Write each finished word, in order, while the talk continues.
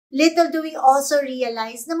Little do we also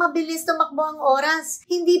realize na mabilis tumakbo ang oras.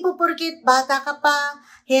 Hindi po porket bata ka pa,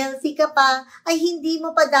 healthy ka pa, ay hindi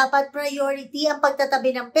mo pa dapat priority ang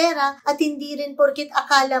pagtatabi ng pera at hindi rin porket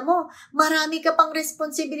akala mo marami ka pang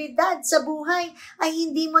responsibilidad sa buhay ay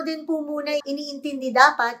hindi mo din po muna iniintindi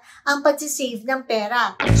dapat ang pagsisave ng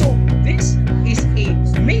pera. So, this is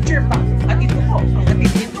a major fact. At ito po, ang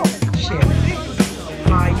ating dito, syempre,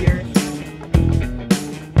 higher.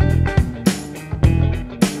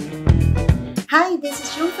 Hi, this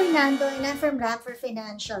is June Fernando and I'm from Rap for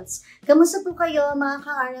Financials. Kamusta po kayo mga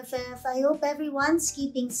ka-RFF? I hope everyone's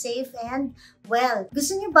keeping safe and well.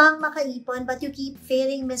 Gusto niyo bang makaipon but you keep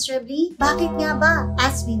failing miserably? Bakit nga ba?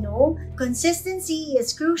 As we know, consistency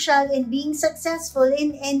is crucial in being successful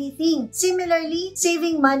in anything. Similarly,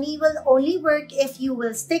 saving money will only work if you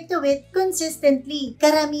will stick to it consistently.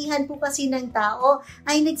 Karamihan po kasi ng tao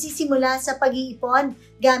ay nagsisimula sa pag-iipon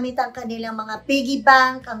gamit ang kanilang mga piggy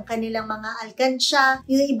bank, ang kanilang mga alkansya.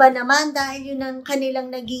 Yung iba naman dahil yun ang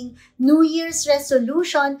kanilang naging New Year's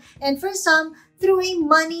resolution, and for some, through a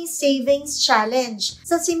money savings challenge.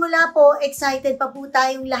 Sa simula po, excited pa po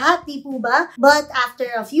tayong lahat, di po ba? But after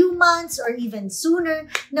a few months or even sooner,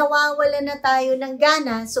 nawawala na tayo ng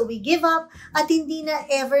gana, so we give up at hindi na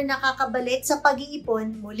ever nakakabalik sa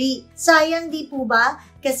pag-iipon muli. Sayang, di po ba?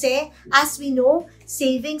 Kasi, as we know,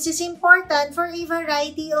 savings is important for a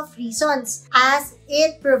variety of reasons, as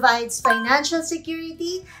it provides financial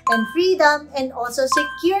security and freedom and also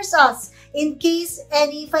secures us in case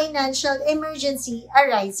any financial emergency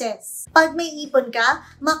arises. Pag may ipon ka,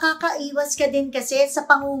 makakaiwas ka din kasi sa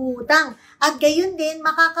pangungutang at gayon din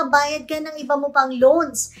makakabayad ka ng iba mo pang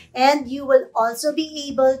loans and you will also be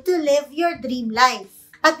able to live your dream life.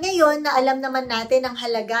 At ngayon na alam naman natin ang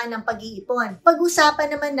halaga ng pag-iipon,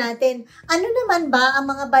 pag-usapan naman natin ano naman ba ang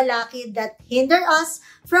mga balakid that hinder us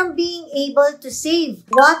from being able to save?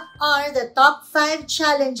 What are the top 5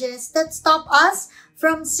 challenges that stop us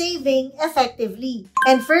from saving effectively?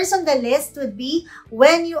 And first on the list would be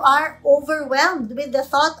when you are overwhelmed with the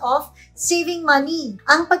thought of saving money.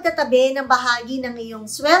 Ang pagtatabi ng bahagi ng iyong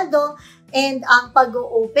sweldo and ang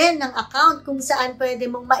pag-open ng account kung saan pwede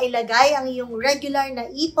mong mailagay ang iyong regular na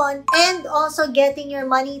ipon, and also getting your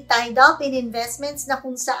money tied up in investments na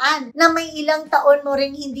kung saan na may ilang taon mo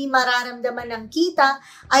ring hindi mararamdaman ng kita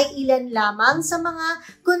ay ilan lamang sa mga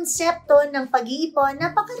konsepto ng pag-iipon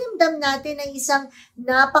na pakiramdam natin ay isang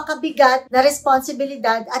napakabigat na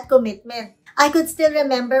responsibilidad at commitment. I could still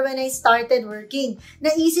remember when I started working.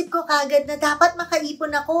 Naisip ko kagad na dapat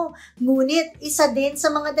makaipon ako. Ngunit isa din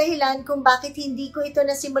sa mga dahilan kung bakit hindi ko ito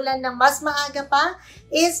nasimulan ng mas maaga pa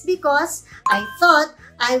is because I thought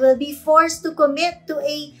I will be forced to commit to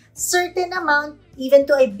a certain amount, even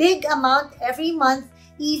to a big amount every month,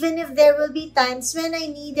 even if there will be times when I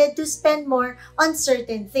needed to spend more on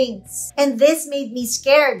certain things. And this made me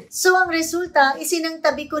scared. So ang resulta,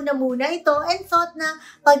 isinangtabi ko na muna ito and thought na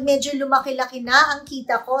pag medyo lumaki-laki na ang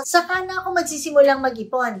kita ko, saka na ako magsisimulang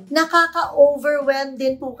mag-ipon. Nakaka-overwhelm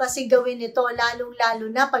din po kasi gawin ito, lalong-lalo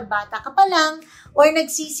na pag bata ka pa lang or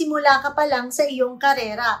nagsisimula ka pa lang sa iyong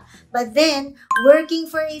karera. But then, working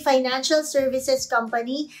for a financial services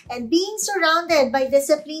company and being surrounded by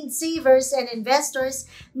disciplined savers and investors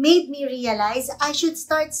made me realize I should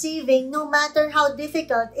start saving no matter how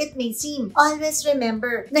difficult it may seem. Always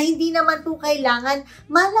remember na hindi naman po kailangan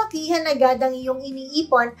malakihan agad ang iyong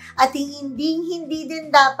iniipon at hindi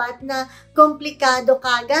din dapat na komplikado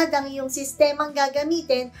kagad ang iyong sistemang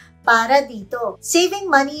gagamitin para dito. Saving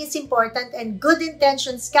money is important and good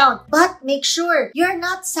intentions count, but make sure you're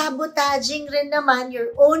not sabotaging rin naman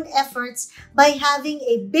your own efforts by having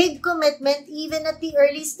a big commitment even at the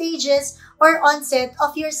early stages or onset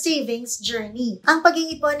of your savings journey. Ang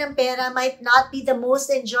pag-iipon ng pera might not be the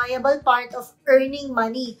most enjoyable part of earning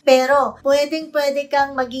money, pero pwedeng-pwede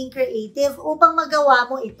kang maging creative upang magawa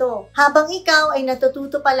mo ito. Habang ikaw ay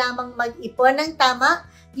natututo pa lamang mag-ipon ng tama,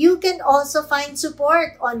 you can also find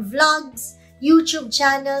support on vlogs, YouTube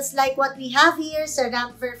channels like what we have here sa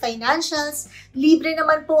Rap for Financials. Libre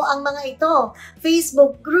naman po ang mga ito.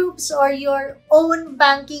 Facebook groups or your own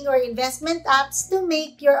banking or investment apps to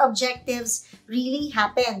make your objectives really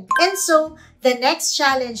happen. And so, the next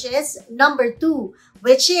challenge is number 2,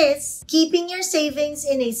 which is keeping your savings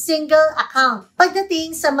in a single account.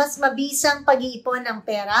 Pagdating sa mas mabisang pag-iipon ng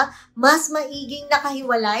pera, mas maiging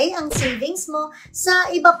nakahiwalay ang savings mo sa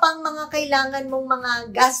iba pang mga kailangan mong mga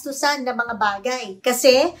gastusan na mga bagay.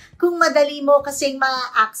 Kasi kung madali mo kasing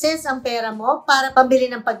ma-access ang pera mo para pambili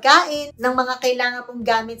ng pagkain, ng mga kailangan mong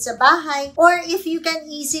gamit sa bahay, or if you can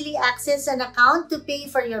easily access an account to pay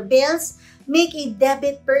for your bills, make a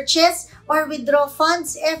debit purchase, or withdraw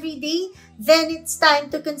funds every day, then it's time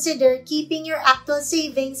to consider keeping your actual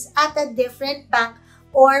savings at a different bank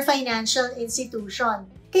or financial institution.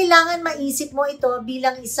 Kailangan maisip mo ito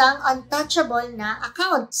bilang isang untouchable na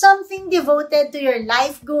account. Something devoted to your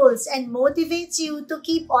life goals and motivates you to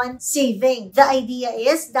keep on saving. The idea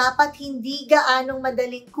is, dapat hindi gaanong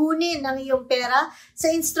madaling kunin ang iyong pera sa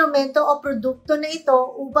instrumento o produkto na ito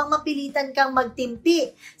upang mapilitan kang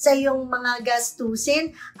magtimpi sa iyong mga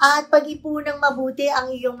gastusin at pag-ipunang mabuti ang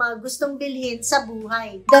iyong mga gustong bilhin sa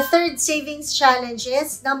buhay. The third savings challenge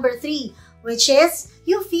is number 3, which is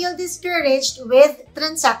you feel discouraged with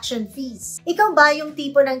transaction fees. Ikaw ba yung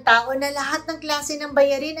tipo ng tao na lahat ng klase ng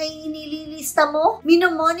bayarin ay inililista mo,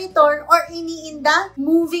 minomonitor, or iniinda?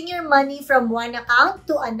 Moving your money from one account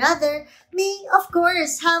to another may, of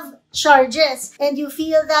course, have charges, and you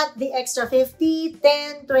feel that the extra 50,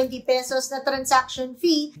 10, 20 pesos na transaction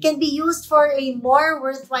fee can be used for a more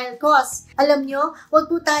worthwhile cause. Alam nyo, wag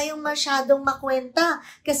po tayong masyadong makwenta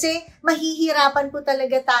kasi mahihirapan po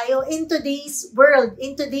talaga tayo in today's world,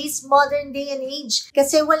 in today's modern day and age.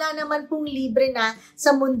 Kasi wala naman pong libre na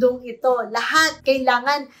sa mundong ito. Lahat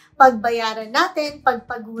kailangan pagbayaran natin,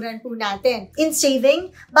 pagpaguran po natin. In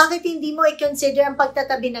saving, bakit hindi mo i-consider ang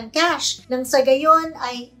pagtatabi ng cash? Nang sa gayon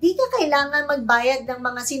ay di ka kailangan magbayad ng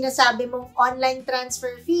mga sinasabi mong online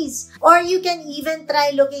transfer fees. Or you can even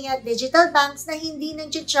try looking at digital banks na hindi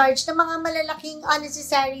nag-charge ng mga malalaking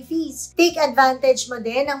unnecessary fees. Take advantage mo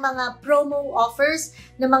din ng mga promo offers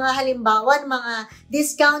ng mga halimbawa, ng mga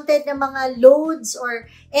discounted na mga loads or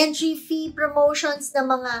entry fee promotions ng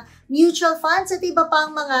mga mutual funds at iba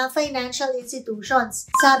pang mga financial institutions.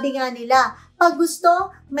 Sabi nga nila, pag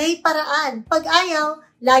gusto, may paraan. Pag ayaw,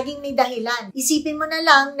 laging may dahilan. Isipin mo na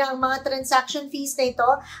lang na ang mga transaction fees na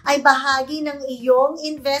ito ay bahagi ng iyong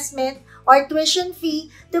investment or tuition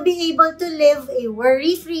fee to be able to live a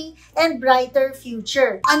worry-free and brighter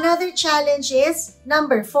future. Another challenge is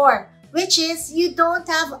number 4, which is you don't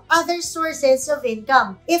have other sources of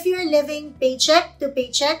income. If you're living paycheck to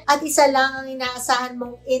paycheck at isa lang ang inaasahan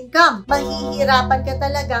mong income, mahihirapan ka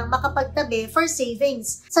talagang makapagtabi for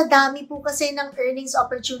savings. Sa dami po kasi ng earnings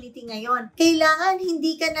opportunity ngayon, kailangan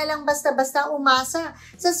hindi ka na lang basta-basta umasa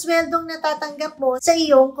sa sweldong natatanggap mo sa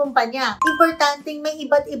iyong kumpanya. Importanteng may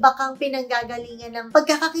iba't iba kang pinanggagalingan ng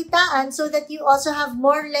pagkakakitaan so that you also have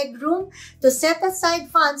more legroom to set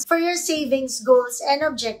aside funds for your savings goals and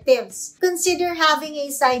objectives. Consider having a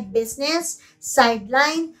side business,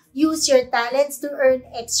 sideline, use your talents to earn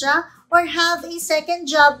extra, or have a second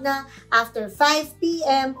job na after 5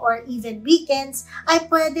 p.m. or even weekends ay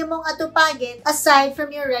pwede mong atupagin aside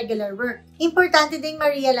from your regular work. Importante ding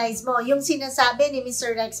ma-realize mo yung sinasabi ni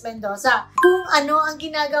Mr. Rex Mendoza. Kung ano ang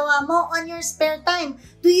ginagawa mo on your spare time.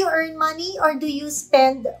 Do you earn money or do you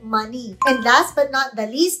spend money? And last but not the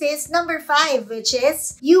least is number 5, which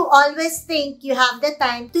is you always think you have the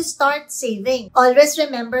time to start saving. Always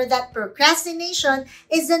remember that procrastination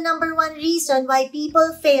is the number 1 reason why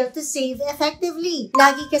people fail to save effectively.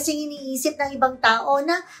 Lagi kasing iniisip ng ibang tao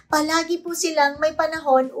na palagi po silang may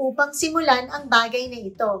panahon upang simulan ang bagay na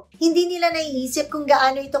ito. Hindi nila naiisip kung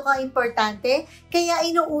gaano ito ka-importante, kaya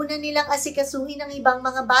inuuna nilang asikasuhin ang ibang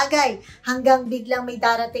mga bagay hanggang biglang may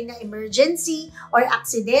darating na emergency or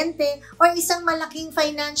aksidente or isang malaking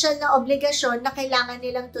financial na obligasyon na kailangan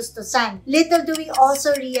nilang tustusan. Little do we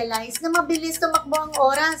also realize na mabilis tumakbo ang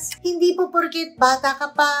oras. Hindi po porket bata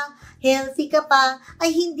ka pa, healthy ka pa,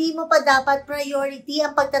 ay hindi mo pa dapat priority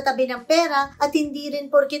ang pagtatabi ng pera at hindi rin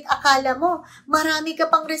porket akala mo marami ka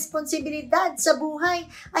pang responsibilidad sa buhay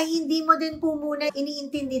ay hindi mo din po muna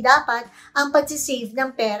iniintindi dapat ang pagsisave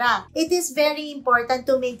ng pera. It is very important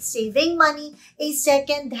to make saving money a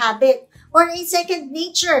second habit or a second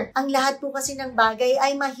nature. Ang lahat po kasi ng bagay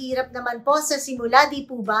ay mahirap naman po sa simula, di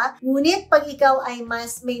po ba? Ngunit pag ikaw ay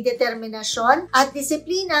mas may determinasyon at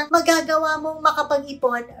disiplina, magagawa mong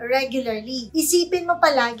makapag-ipon regularly. Isipin mo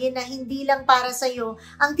palagi na hindi lang para sa'yo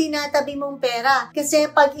ang tinatabi mong pera. Kasi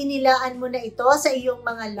pag inilaan mo na ito sa iyong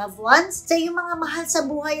mga loved ones, sa iyong mga mahal sa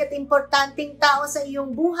buhay at importanteng tao sa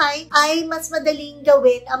iyong buhay, ay mas madaling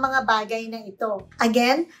gawin ang mga bagay na ito.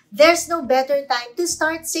 Again, there's no better time to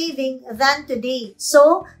start saving than today.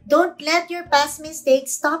 So, don't let your past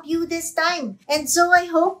mistakes stop you this time. And so, I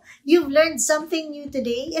hope you've learned something new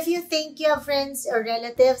today. If you think you have friends or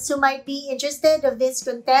relatives who might be interested of this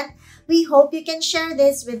content, we hope you can share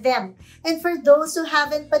this with them. And for those who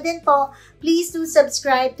haven't pa din po, please do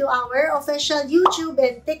subscribe to our official YouTube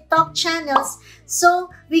and TikTok channels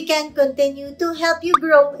so we can continue to help you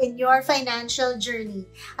grow in your financial journey.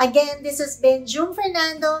 Again, this has been June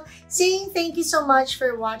Fernando saying thank you so much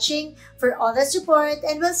for watching, for all the support,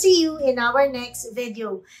 and we'll see you in our next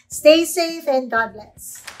video. Stay safe and God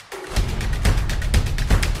bless.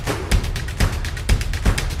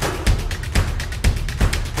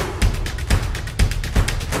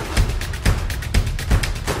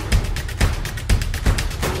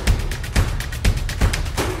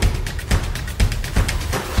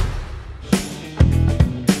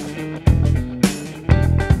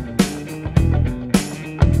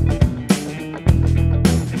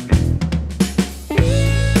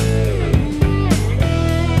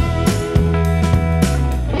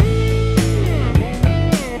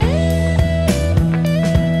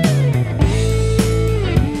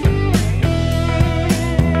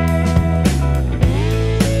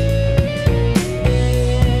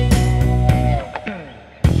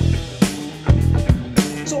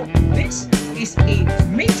 is a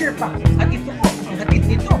major factor. At ito po, ang hatid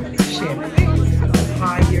nito, syempre,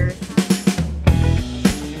 higher